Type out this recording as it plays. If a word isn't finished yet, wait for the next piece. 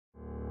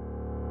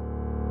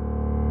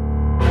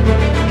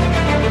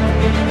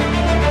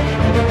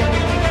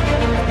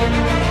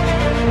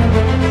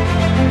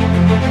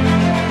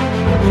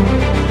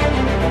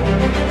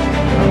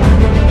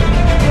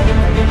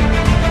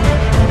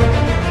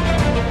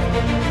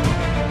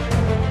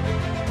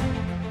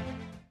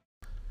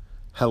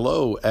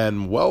Hello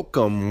and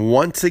welcome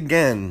once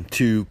again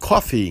to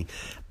Coffee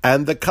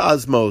and the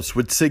Cosmos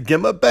with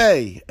Sagima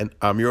Bay. And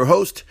I'm your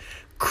host,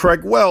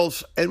 Craig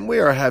Wells, and we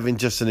are having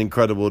just an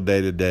incredible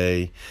day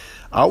today.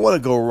 I want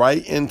to go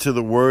right into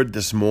the word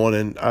this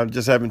morning. I'm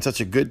just having such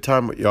a good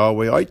time with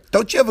Yahweh.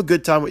 Don't you have a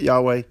good time with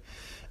Yahweh?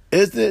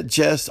 Isn't it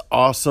just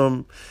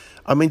awesome?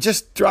 I mean,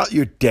 just throughout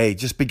your day,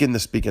 just begin to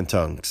speak in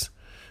tongues.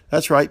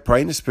 That's right.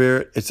 Pray in the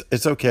Spirit.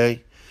 It's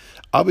okay.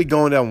 I'll be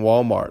going down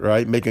Walmart,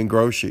 right, making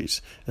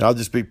groceries, and I'll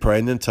just be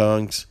praying in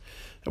tongues.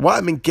 While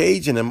I'm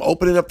engaging, I'm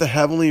opening up the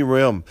heavenly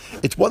realm.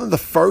 It's one of the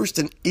first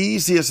and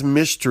easiest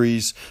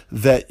mysteries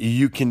that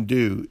you can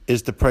do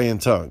is to pray in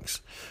tongues.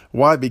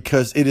 Why?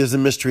 Because it is a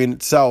mystery in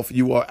itself.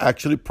 You are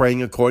actually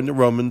praying, according to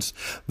Romans,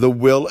 the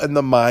will and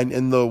the mind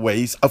and the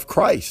ways of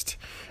Christ.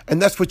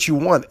 And that's what you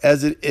want.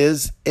 As it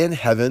is in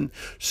heaven,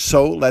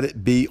 so let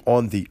it be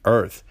on the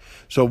earth.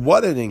 So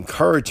what an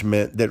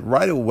encouragement that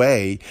right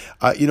away,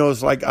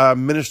 it's like I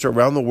minister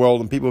around the world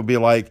and people will be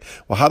like,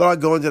 well, how do I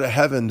go into the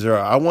heavens? Or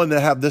I want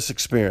to have this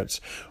experience.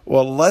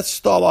 Well, let's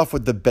start off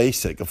with the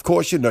basic. Of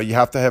course, you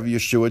have to have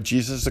Yeshua,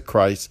 Jesus the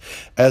Christ,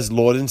 as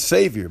Lord and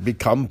Savior.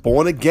 Become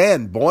born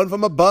again, born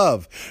from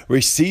above,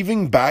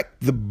 receiving back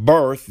the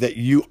birth that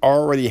you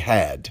already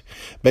had.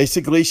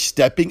 Basically,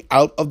 stepping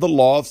out of the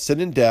law of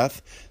sin and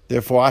death.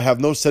 Therefore, I have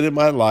no sin in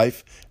my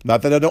life.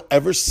 Not that I don't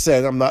ever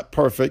sin. I'm not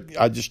perfect.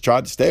 I just try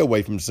to stay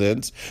away from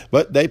sins.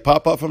 But they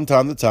pop up from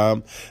time to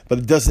time. But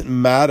it doesn't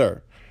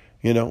matter.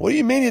 What do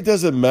you mean it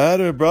doesn't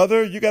matter,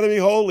 brother? You got to be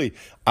holy.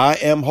 I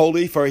am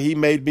holy, for he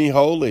made me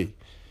holy.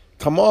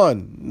 Come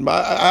on.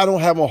 I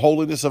don't have a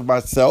holiness of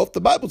myself.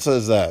 The Bible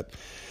says that.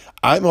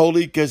 I'm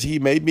holy because he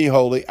made me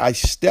holy. I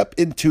step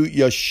into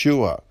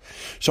Yeshua.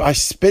 So I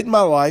spend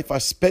my life, I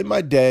spend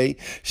my day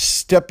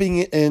stepping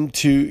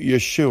into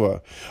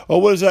Yeshua. Oh,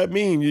 what does that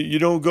mean? You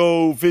don't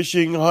go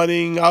fishing,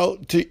 hunting,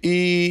 out to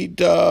eat,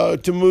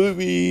 to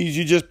movies.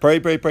 You just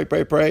pray.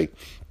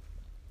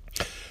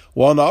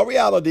 Well, in all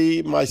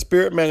reality, my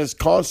spirit man is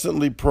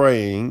constantly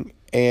praying.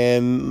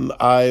 And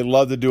I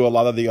love to do a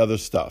lot of the other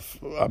stuff.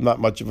 I'm not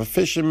much of a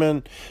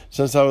fisherman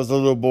since I was a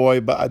little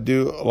boy, but I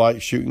do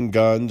like shooting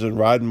guns and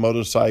riding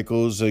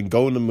motorcycles and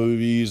going to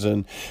movies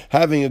and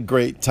having a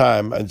great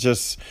time.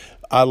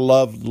 I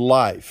love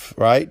life,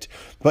 right?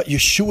 But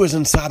Yeshua's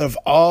inside of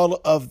all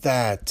of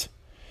that.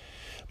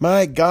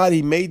 My God,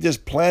 he made this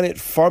planet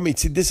for me.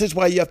 See, this is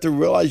why you have to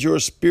realize you're a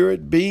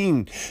spirit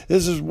being.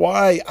 This is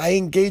why I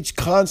engage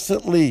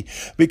constantly,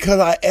 because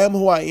I am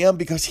who I am,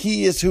 because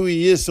he is who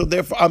he is. So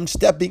therefore, I'm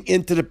stepping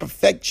into the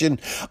perfection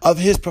of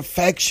his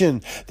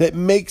perfection that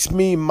makes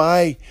me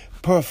my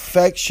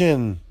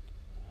perfection.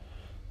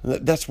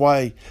 That's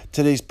why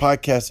today's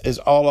podcast is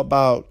all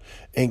about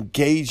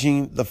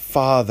engaging the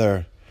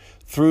Father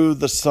through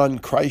the Son,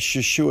 Christ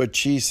Yeshua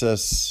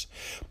Jesus,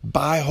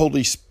 by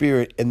Holy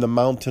Spirit in the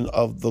mountain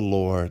of the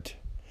Lord.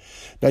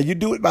 Now, you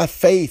do it by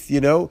faith,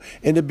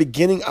 In the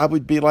beginning, I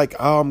would be like,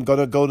 I'm going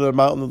to go to the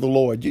mountain of the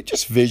Lord. You're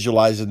just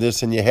visualizing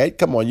this in your head.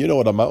 Come on, you know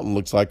what a mountain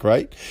looks like,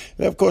 right?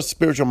 And, of course,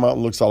 spiritual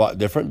mountain looks a lot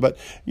different, but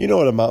you know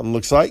what a mountain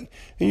looks like.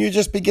 And you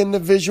just begin to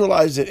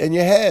visualize it in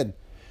your head.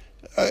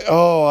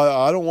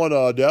 I don't want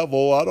a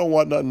devil. I don't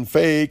want nothing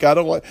fake. I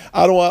don't want.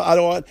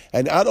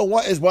 And I don't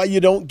want is why you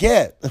don't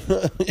get.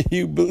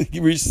 You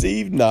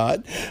receive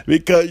not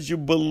because you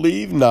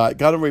believe not.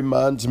 Kind of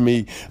reminds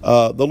me,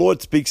 the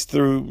Lord speaks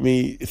through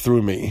me.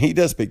 He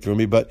does speak through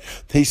me, but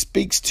he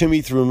speaks to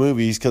me through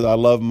movies because I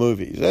love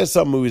movies. There's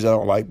some movies I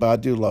don't like, but I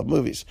do love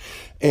movies.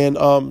 And,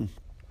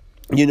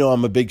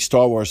 I'm a big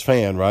Star Wars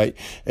fan, right?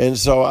 And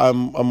so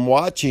I'm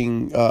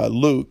watching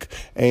Luke,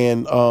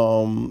 and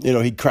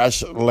he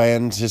crash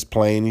lands his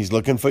plane. He's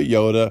looking for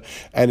Yoda,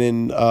 and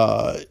then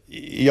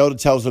Yoda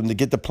tells him to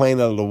get the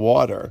plane out of the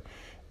water,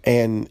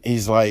 and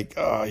he's like,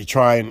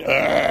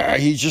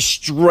 he's just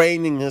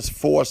straining his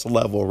force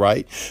level,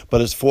 right?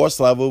 But his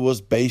force level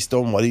was based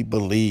on what he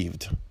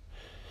believed.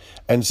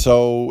 And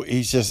so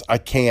he's just, I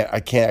can't,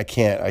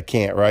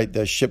 right?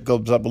 The ship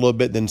goes up a little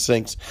bit, then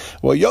sinks.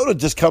 Well, Yoda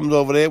just comes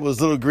over there with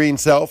his little green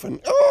self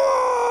and,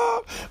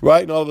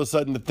 right? And all of a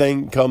sudden the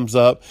thing comes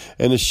up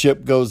and the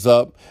ship goes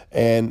up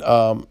and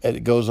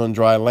it goes on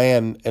dry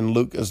land. And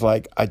Luke is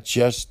like, I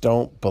just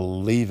don't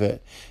believe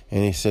it.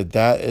 And he said,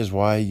 that is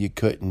why you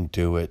couldn't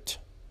do it.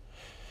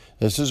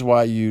 This is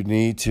why you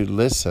need to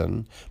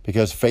listen,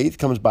 because faith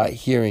comes by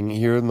hearing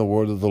the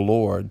word of the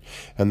Lord.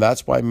 And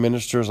that's why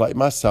ministers like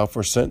myself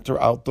are sent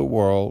throughout the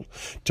world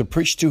to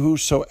preach to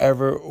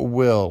whosoever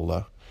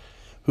will.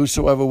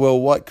 Whosoever will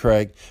what,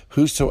 Craig?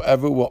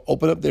 Whosoever will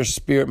open up their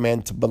spirit,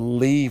 man, to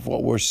believe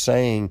what we're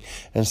saying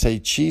and say,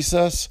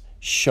 Jesus,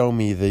 show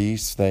me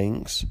these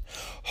things.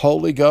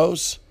 Holy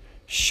Ghost,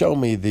 show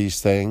me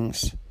these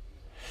things.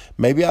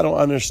 Maybe I don't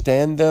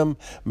understand them.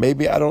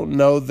 Maybe I don't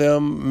know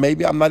them.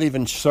 Maybe I'm not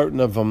even certain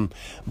of them.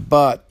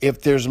 But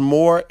if there's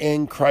more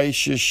in Christ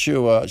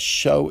Yeshua,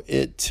 show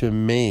it to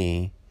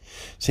me.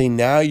 See,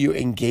 now you're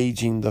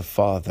engaging the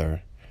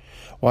Father.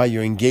 Why?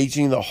 You're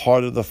engaging the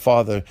heart of the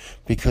Father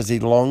because he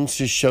longs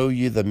to show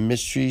you the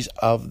mysteries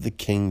of the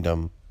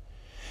kingdom.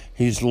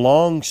 He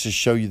longs to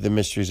show you the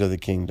mysteries of the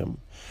kingdom.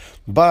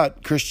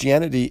 But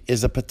Christianity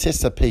is a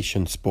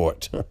participation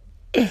sport.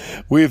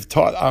 We've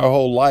taught our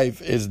whole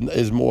life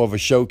is more of a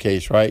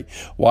showcase, right?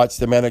 Watch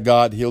the man of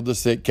God heal the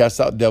sick, cast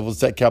out devils,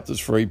 set captives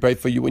free, pray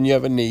for you when you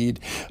have a need,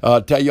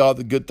 tell you all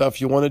the good stuff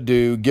you want to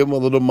do, give them a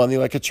little money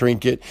like a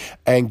trinket,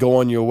 and go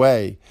on your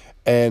way.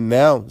 And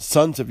now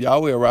sons of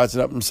Yahweh are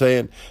rising up and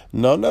saying,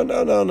 no,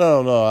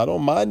 I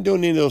don't mind doing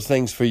any of those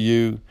things for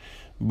you.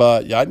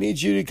 But I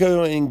need you to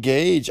go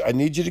engage. I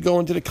need you to go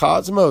into the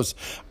cosmos.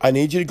 I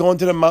need you to go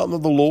into the mountain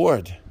of the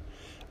Lord.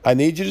 I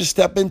need you to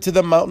step into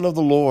the mountain of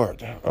the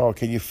Lord. Oh,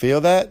 can you feel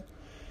that?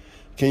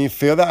 Can you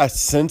feel that? I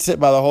sense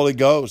it by the Holy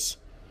Ghost.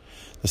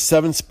 The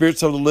seven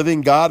spirits of the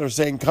living God are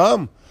saying,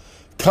 come,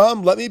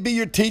 let me be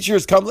your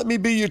teachers. Come, let me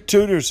be your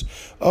tutors.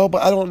 Oh,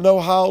 but I don't know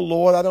how,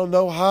 Lord. I don't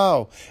know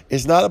how.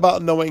 It's not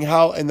about knowing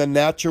how in the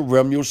natural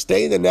realm. You'll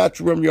stay in the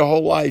natural realm your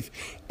whole life.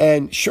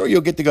 And sure,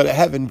 you'll get to go to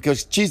heaven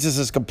because Jesus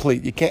is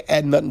complete. You can't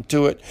add nothing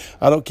to it.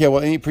 I don't care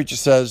what any preacher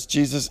says.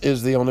 Jesus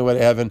is the only way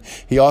to heaven.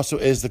 He also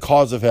is the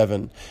cause of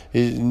heaven.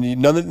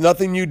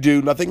 Nothing you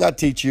do, nothing I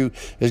teach you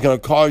is going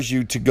to cause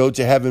you to go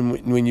to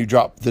heaven when you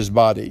drop this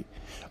body.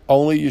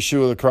 Only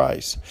Yeshua the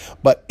Christ.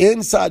 But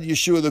inside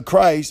Yeshua the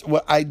Christ,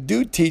 what I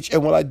do teach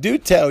and what I do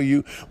tell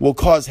you will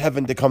cause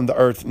heaven to come to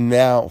earth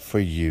now for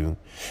you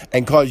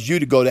and cause you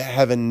to go to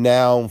heaven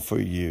now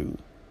for you.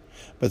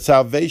 But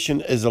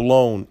salvation is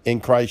alone in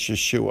Christ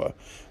Yeshua.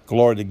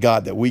 Glory to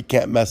God that we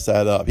can't mess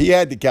that up. He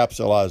had to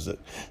capsulize it.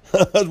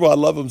 That's why I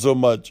love him so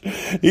much.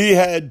 He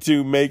had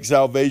to make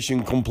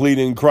salvation complete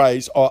in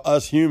Christ, or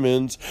us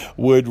humans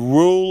would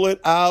rule it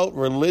out,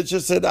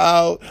 religious it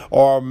out,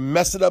 or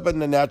mess it up in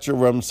the natural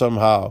realm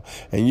somehow.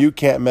 And you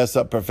can't mess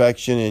up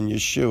perfection, and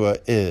Yeshua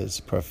is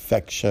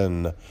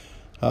perfection.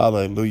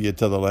 Hallelujah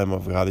to the Lamb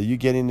of God. Are you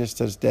getting this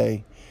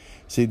day?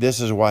 See,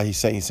 this is why he's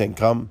saying,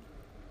 come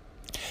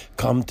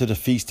to the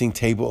feasting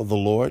table of the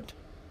Lord.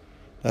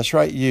 That's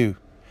right, you.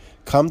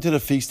 Come to the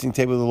feasting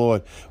table of the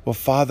Lord. Well,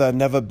 Father, I've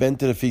never been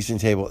to the feasting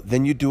table.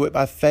 Then you do it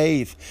by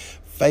faith.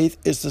 Faith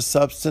is the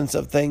substance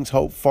of things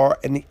hoped for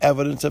and the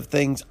evidence of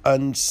things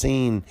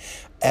unseen.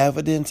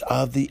 Evidence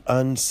of the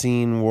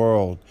unseen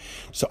world.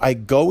 So I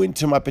go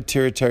into my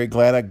pituitary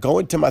gland. I go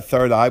into my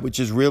third eye, which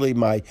is really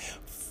my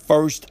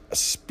first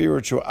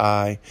spiritual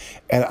eye.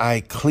 And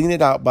I clean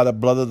it out by the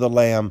blood of the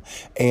Lamb.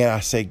 And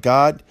I say,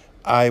 God,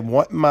 I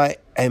want my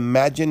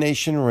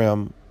imagination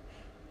realm,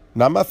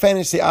 not my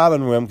fantasy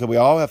island realm, because we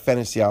all have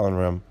fantasy island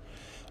realm,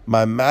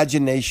 my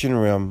imagination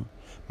realm,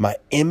 my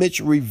image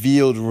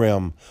revealed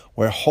realm,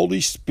 where Holy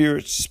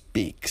Spirit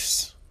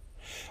speaks.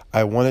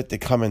 I want it to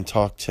come and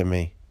talk to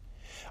me.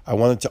 I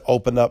want it to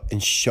open up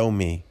and show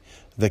me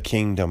the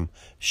kingdom,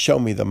 show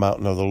me the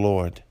mountain of the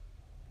Lord.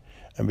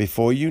 And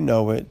before you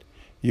know it,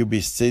 you'll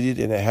be seated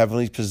in a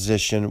heavenly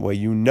position where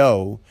you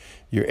know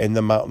you're in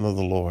the mountain of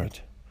the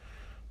Lord.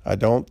 I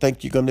don't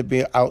think you're going to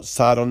be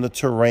outside on the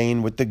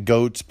terrain with the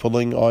goats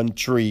pulling on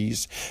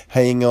trees,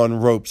 hanging on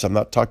ropes. I'm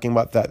not talking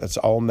about that. That's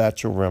all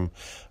natural realm.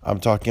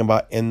 I'm talking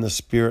about in the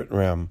spirit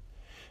realm,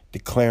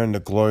 declaring the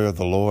glory of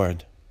the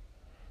Lord.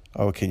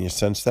 Oh, can you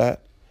sense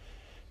that?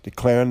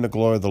 Declaring the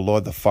glory of the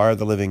Lord, the fire of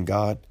the living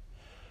God.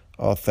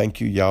 Oh,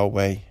 thank you,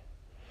 Yahweh.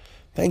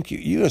 Thank you.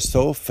 You are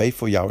so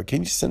faithful, Yahweh.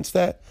 Can you sense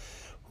that?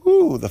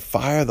 Ooh, the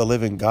fire of the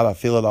living God. I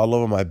feel it all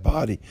over my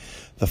body.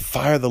 The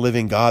fire of the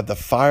living God, the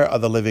fire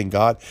of the living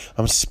God.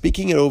 I'm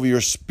speaking it over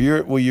your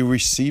spirit. Will you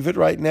receive it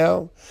right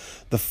now?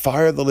 The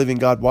fire of the living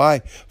God. Why?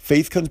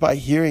 Faith comes by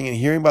hearing, and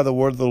hearing by the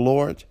word of the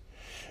Lord.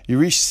 You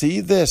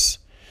receive this.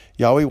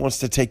 Yahweh wants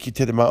to take you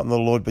to the mountain of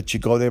the Lord, but you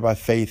go there by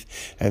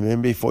faith. And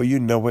then before you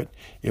know it,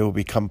 it will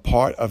become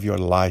part of your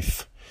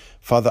life.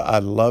 Father, I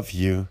love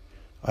you.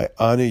 I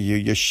honor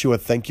you. Yeshua,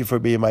 thank you for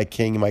being my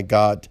King, my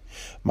God,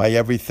 my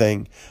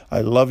everything.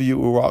 I love you,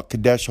 Ruach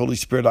Kadesh, Holy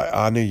Spirit. I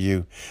honor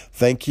you.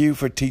 Thank you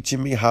for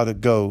teaching me how to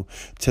go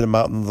to the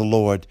mountain of the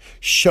Lord.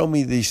 Show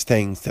me these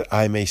things that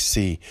I may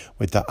see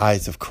with the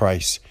eyes of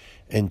Christ.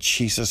 In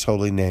Jesus'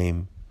 holy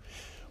name.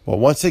 Well,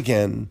 once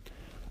again,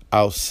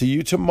 I'll see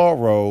you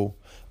tomorrow.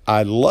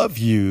 I love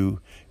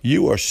you.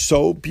 You are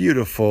so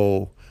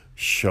beautiful.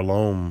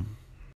 Shalom.